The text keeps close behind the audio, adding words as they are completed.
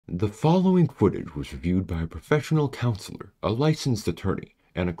The following footage was reviewed by a professional counselor, a licensed attorney,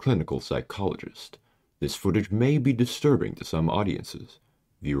 and a clinical psychologist. This footage may be disturbing to some audiences.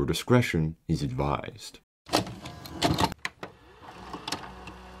 Viewer discretion is advised.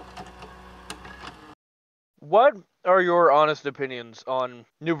 What are your honest opinions on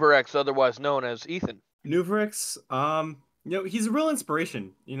Nuverex, otherwise known as Ethan? Nuverex, he's a real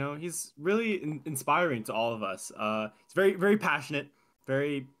inspiration. He's really inspiring to all of us. He's very, very passionate.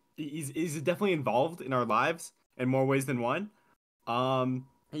 He's definitely involved in our lives in more ways than one.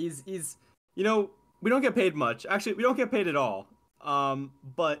 He's we don't get paid much. Actually, we don't get paid at all.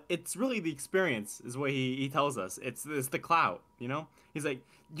 But it's really the experience is what he tells us. It's the clout. He's like,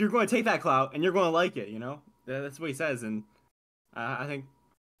 you're going to take that clout and you're going to like it. That's what he says, and I think.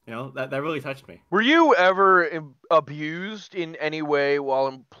 That really touched me. Were you ever abused in any way while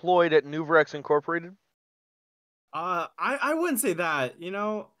employed at Nuverex Incorporated? I wouldn't say that.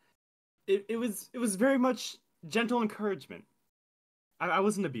 It was very much gentle encouragement. I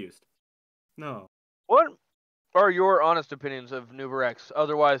wasn't abused. No. What are your honest opinions of Nuverex,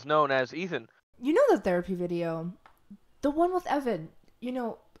 otherwise known as Ethan? You know the therapy video? The one with Evan.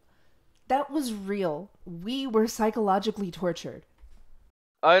 That was real. We were psychologically tortured.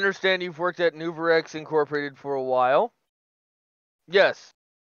 I understand you've worked at Nuverex Incorporated for a while. Yes,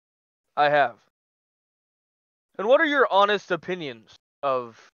 I have. And what are your honest opinions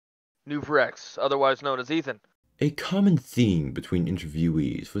of Nuverex, otherwise known as Ethan? A common theme between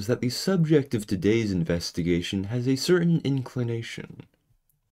interviewees was that the subject of today's investigation has a certain inclination.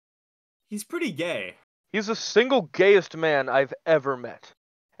 He's pretty gay. He's the single gayest man I've ever met,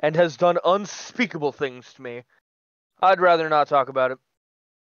 and has done unspeakable things to me. I'd rather not talk about it.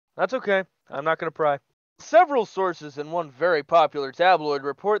 That's okay. I'm not going to pry. Several sources and one very popular tabloid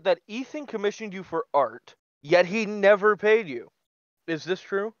report that Ethan commissioned you for art, yet he never paid you. Is this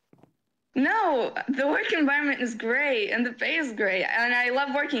true? No, the work environment is great, and the pay is great, and I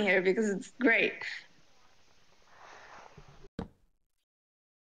love working here because it's great.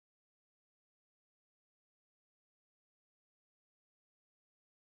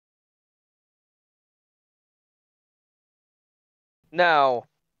 Now,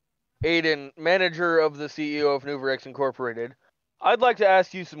 Aiden, manager of the CEO of Nuverex Incorporated, I'd like to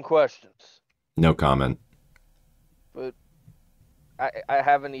ask you some questions. No comment. But I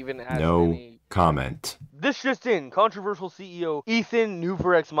haven't even asked any comment. This just in, controversial CEO Ethan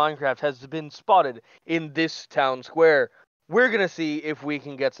Nuverex Minecraft has been spotted in this town square. We're going to see if we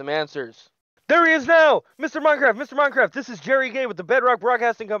can get some answers. There he is now! Mr. Minecraft, this is Jerry Gay with the Bedrock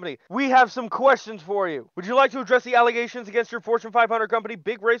Broadcasting Company. We have some questions for you. Would you like to address the allegations against your Fortune 500 company,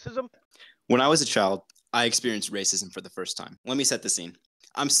 Big Racism? When I was a child, I experienced racism for the first time. Let me set the scene.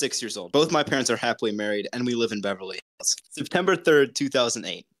 I'm 6 years old. Both my parents are happily married, and we live in Beverly Hills. September 3rd,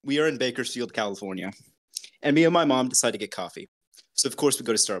 2008. We are in Bakersfield, California. And me and my mom decide to get coffee. So, of course, we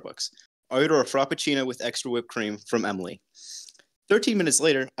go to Starbucks. I order a Frappuccino with extra whipped cream from Emily. 13 minutes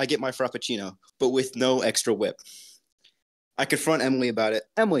later, I get my Frappuccino, but with no extra whip. I confront Emily about it.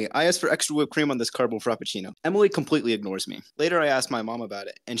 Emily, I asked for extra whipped cream on this caramel Frappuccino. Emily completely ignores me. Later, I ask my mom about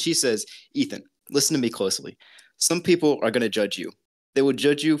it, and she says, Ethan, listen to me closely. Some people are going to judge you. They will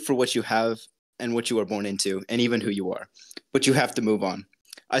judge you for what you have and what you are born into, and even who you are. But you have to move on.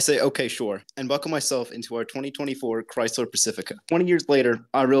 I say, okay, sure, and buckle myself into our 2024 Chrysler Pacifica. 20 years later,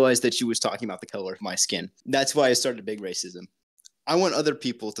 I realized that she was talking about the color of my skin. That's why I started Big Racism. I want other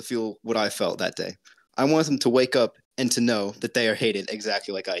people to feel what I felt that day. I want them to wake up and to know that they are hated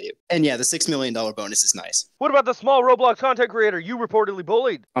exactly like I do. And yeah, the $6 million bonus is nice. What about the small Roblox content creator you reportedly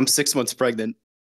bullied? I'm 6 months pregnant.